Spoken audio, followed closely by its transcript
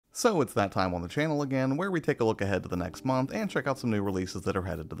So it's that time on the channel again, where we take a look ahead to the next month and check out some new releases that are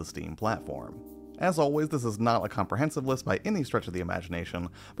headed to the Steam platform. As always, this is not a comprehensive list by any stretch of the imagination,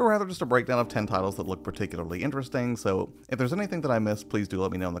 but rather just a breakdown of 10 titles that look particularly interesting, so if there's anything that I missed, please do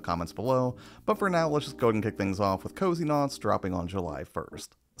let me know in the comments below. But for now, let's just go ahead and kick things off with Cozynauts dropping on July 1st.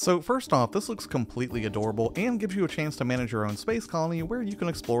 So first off, this looks completely adorable and gives you a chance to manage your own space colony where you can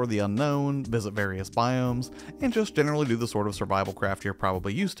explore the unknown, visit various biomes, and just generally do the sort of survival craft you're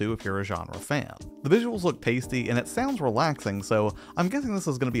probably used to if you're a genre fan. The visuals look tasty and it sounds relaxing, so I'm guessing this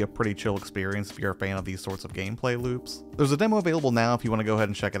is going to be a pretty chill experience if you're a fan of these sorts of gameplay loops. There's a demo available now if you want to go ahead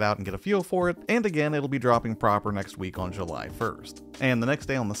and check it out and get a feel for it, and again, it'll be dropping proper next week on July 1st. And the next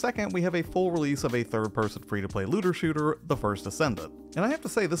day on the 2nd, we have a full release of a third-person free-to-play looter shooter, The First Descendant. And I have to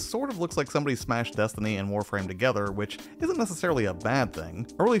say, this sort of looks like somebody smashed Destiny and Warframe together, which isn't necessarily a bad thing.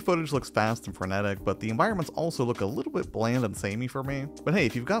 Early footage looks fast and frenetic, but the environments also look a little bit bland and samey for me. But hey,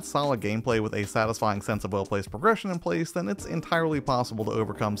 if you've got solid gameplay with a satisfying sense of well-placed progression in place, then it's entirely possible to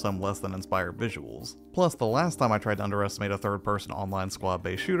overcome some less than inspired visuals. Plus, the last time I tried to underestimate a third-person online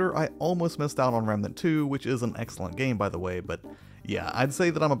squad-based shooter, I almost missed out on Remnant 2, which is an excellent game by the way, but yeah, I'd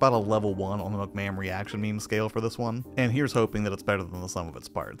say that I'm about a level 1 on the McMahon reaction meme scale for this one, and here's hoping that it's better than the sum of its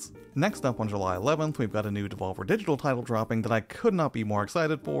parts. Next up on July 11th, we've got a new Devolver Digital title dropping that I could not be more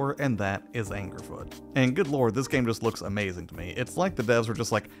excited for, and that is Angerfoot. And good lord, this game just looks amazing to me. It's like the devs were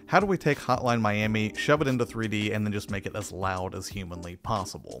just like, how do we take Hotline Miami, shove it into 3D, and then just make it as loud as humanly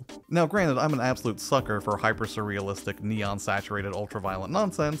possible? Now granted, I'm an absolute sucker for hyper-surrealistic, neon-saturated, ultra-violent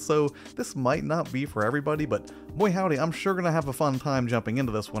nonsense, so this might not be for everybody, but boy howdy, I'm sure gonna have a fun time jumping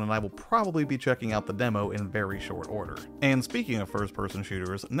into this one, and I will probably be checking out the demo in very short order. And speaking of first-person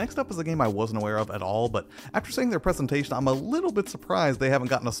shooters, next up is a game I wasn't aware of at all, but after seeing their presentation, I'm a little bit surprised they haven't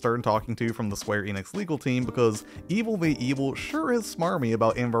gotten a stern talking to from the Square Enix legal team, because EvilVEvil sure is smarmy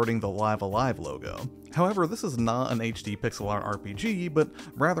about inverting the Live Alive logo. However, this is not an HD pixel art RPG, but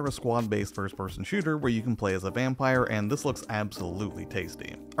rather a squad-based first-person shooter where you can play as a vampire, and this looks absolutely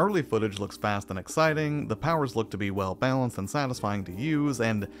tasty. Early footage looks fast and exciting, the powers look to be well balanced and satisfying to use,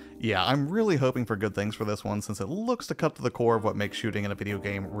 and yeah, I'm really hoping for good things for this one since it looks to cut to the core of what makes shooting in a video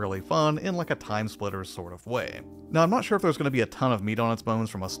game really fun in like a time splitters sort of way. Now, I'm not sure if there's going to be a ton of meat on its bones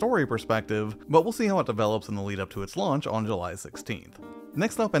from a story perspective, but we'll see how it develops in the lead up to its launch on July 16th.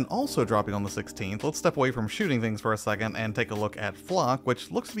 Next up, and also dropping on the 16th, let's step away from shooting things for a second and take a look at Flock,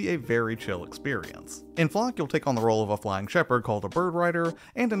 which looks to be a very chill experience. In Flock, you'll take on the role of a flying shepherd called a bird rider,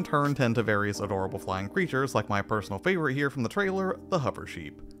 and in turn tend to various adorable flying creatures like my personal favorite here from the trailer, the hover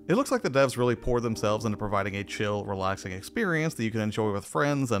sheep. It looks like the devs really poured themselves into providing a chill, relaxing experience that you can enjoy with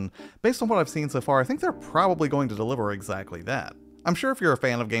friends, and based on what I've seen so far, I think they're probably going to deliver exactly that. I'm sure if you're a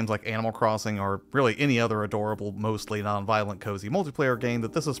fan of games like Animal Crossing or really any other adorable, mostly non-violent cozy multiplayer game,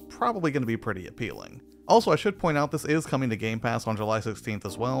 that this is probably going to be pretty appealing. Also, I should point out this is coming to Game Pass on July 16th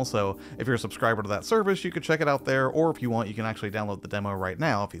as well, so if you're a subscriber to that service, you could check it out there, or if you want, you can actually download the demo right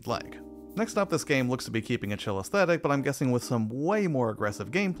now if you'd like. Next up, this game looks to be keeping a chill aesthetic, but I'm guessing with some way more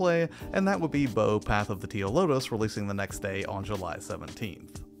aggressive gameplay, and that would be Bo Path of the Teal Lotus, releasing the next day on July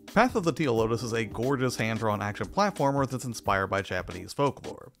 17th. Path of the Teal Lotus is a gorgeous hand-drawn action platformer that's inspired by Japanese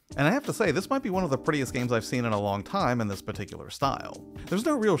folklore. And I have to say, this might be one of the prettiest games I've seen in a long time in this particular style. There's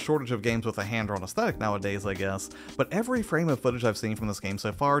no real shortage of games with a hand-drawn aesthetic nowadays, I guess, but every frame of footage I've seen from this game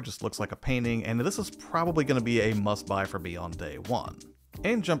so far just looks like a painting, and this is probably going to be a must-buy for me on day one.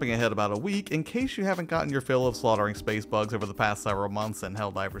 And jumping ahead about a week, in case you haven't gotten your fill of slaughtering space bugs over the past several months in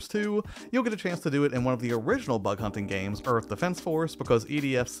Helldivers 2, you'll get a chance to do it in one of the original bug hunting games, Earth Defense Force, because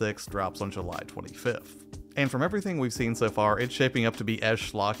EDF 6 drops on July 25th. And from everything we've seen so far, it's shaping up to be as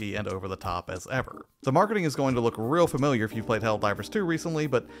schlocky and over the top as ever. The marketing is going to look real familiar if you've played Helldivers 2 recently,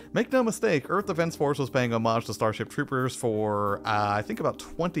 but make no mistake, Earth Defense Force was paying homage to Starship Troopers for, I think about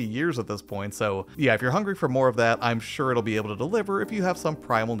 20 years at this point, so yeah, if you're hungry for more of that, I'm sure it'll be able to deliver if you have some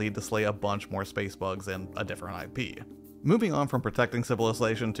primal need to slay a bunch more space bugs in a different IP. Moving on from protecting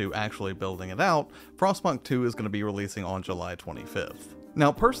civilization to actually building it out, Frostpunk 2 is going to be releasing on July 25th. Now,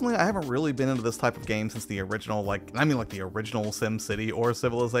 personally, I haven't really been into this type of game since the original, like the original SimCity or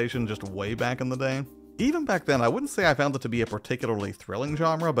Civilization just way back in the day. Even back then, I wouldn't say I found it to be a particularly thrilling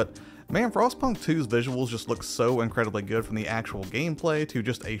genre, but man, Frostpunk 2's visuals just look so incredibly good from the actual gameplay to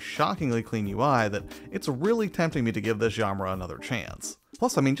just a shockingly clean UI that it's really tempting me to give this genre another chance.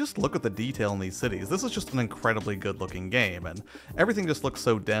 Plus, I mean, just look at the detail in these cities. This is just an incredibly good-looking game, and everything just looks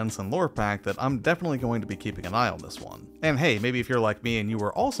so dense and lore-packed that I'm definitely going to be keeping an eye on this one. And hey, maybe if you're like me and you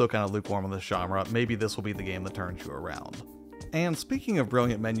were also kind of lukewarm on this genre, maybe this will be the game that turns you around. And speaking of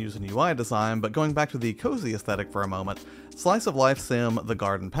brilliant menus and UI design, but going back to the cozy aesthetic for a moment, slice of life sim The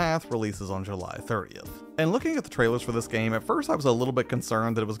Garden Path releases on July 30th. And looking at the trailers for this game, at first I was a little bit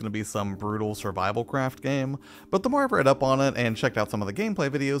concerned that it was going to be some brutal survival craft game, but the more I've read up on it and checked out some of the gameplay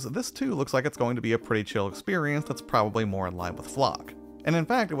videos, this too looks like it's going to be a pretty chill experience that's probably more in line with Flock. And in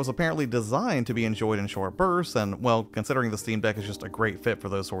fact, it was apparently designed to be enjoyed in short bursts, and well, considering the Steam Deck is just a great fit for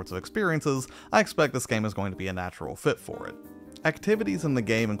those sorts of experiences, I expect this game is going to be a natural fit for it. Activities in the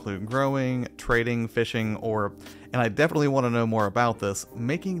game include growing, trading, fishing, or, and I definitely want to know more about this,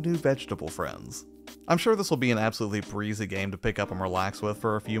 making new vegetable friends. I'm sure this will be an absolutely breezy game to pick up and relax with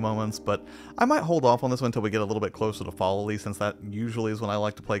for a few moments, but I might hold off on this one until we get a little bit closer to fall, at least, since that usually is when I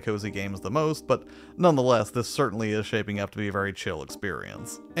like to play cozy games the most, but nonetheless, this certainly is shaping up to be a very chill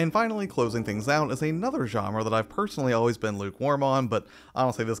experience. And finally, closing things out is another genre that I've personally always been lukewarm on, but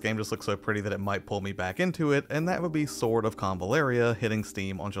honestly this game just looks so pretty that it might pull me back into it, and that would be Sword of Convallaria hitting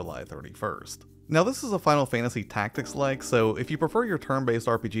Steam on July 31st. Now this is a Final Fantasy Tactics-like, so if you prefer your turn-based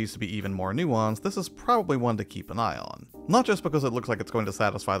RPGs to be even more nuanced, this is probably one to keep an eye on. Not just because it looks like it's going to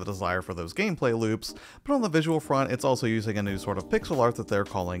satisfy the desire for those gameplay loops, but on the visual front it's also using a new sort of pixel art that they're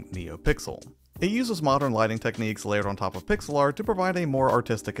calling NeoPixel. It uses modern lighting techniques layered on top of pixel art to provide a more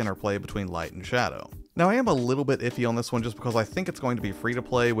artistic interplay between light and shadow. Now I am a little bit iffy on this one just because I think it's going to be free to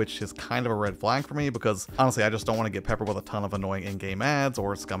play, which is kind of a red flag for me because honestly I just don't want to get peppered with a ton of annoying in-game ads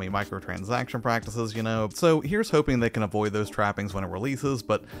or scummy microtransaction practices, you know. So here's hoping they can avoid those trappings when it releases,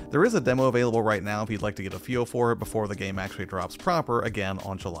 but there is a demo available right now if you'd like to get a feel for it before the game actually drops proper, again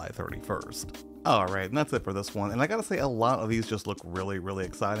on July 31st. Alright, and that's it for this one, and I gotta say a lot of these just look really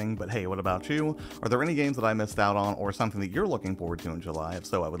exciting, but hey, what about you? Are there any games that I missed out on, or something that you're looking forward to in July? If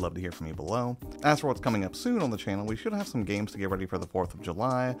so, I would love to hear from you below. As for what's coming up soon on the channel, we should have some games to get ready for the 4th of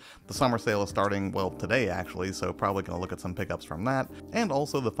July. The summer sale is starting, well, today actually, so probably gonna look at some pickups from that, and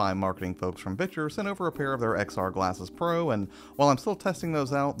also the fine marketing folks from Bitcher sent over a pair of their XR Glasses Pro, and while I'm still testing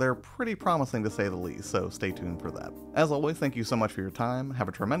those out, they're pretty promising to say the least, so stay tuned for that. As always, thank you so much for your time, have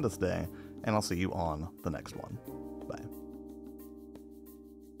a tremendous day, and I'll see you on the next one.